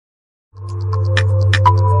Hi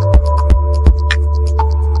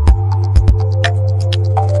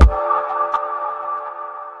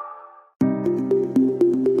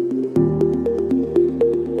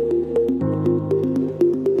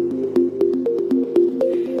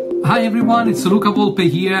everyone, it's Luca Volpe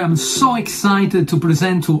here. I'm so excited to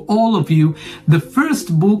present to all of you the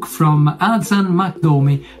first book from Azan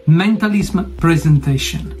Makdoumi, Mentalism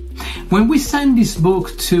Presentation. When we sent this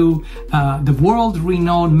book to the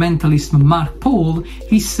world-renowned mentalist Mark Paul,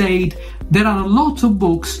 he said, there are a lot of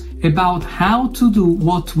books about how to do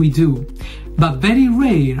what we do, but very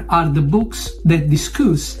rare are the books that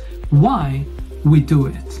discuss why we do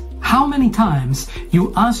it. How many times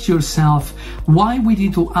you ask yourself why we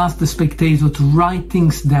need to ask the spectator to write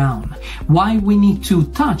things down, why we need to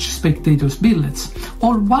touch spectators' billets,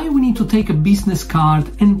 or why we need to take a business card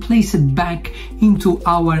and place it back into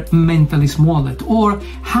our mentalist wallet, or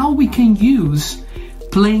how we can use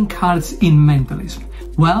playing cards in mentalism.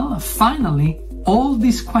 Well, finally, all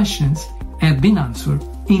these questions have been answered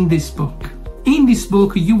in this book. In this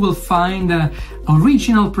book, you will find an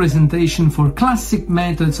original presentation for classic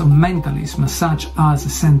methods of mentalism, such as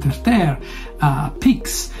Center-Terre,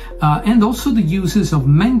 picks, and also the uses of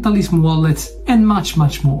mentalism wallets, and much,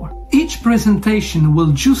 much more. Each presentation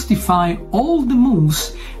will justify all the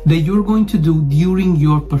moves that you're going to do during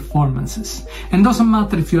your performances. And doesn't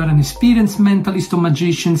matter if you are an experienced mentalist or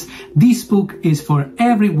magician, this book is for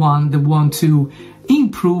everyone that wants to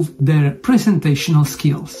improve their presentational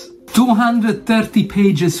skills. 230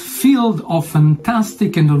 pages filled of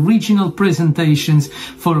fantastic and original presentations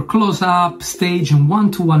for close-up, stage and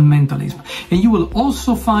one-to-one mentalism. And you will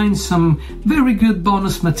also find some very good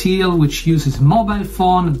bonus material which uses mobile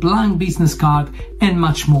phone, blank business card and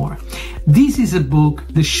much more. This is a book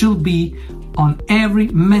that should be on every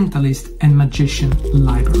mentalist and magician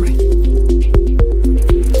library.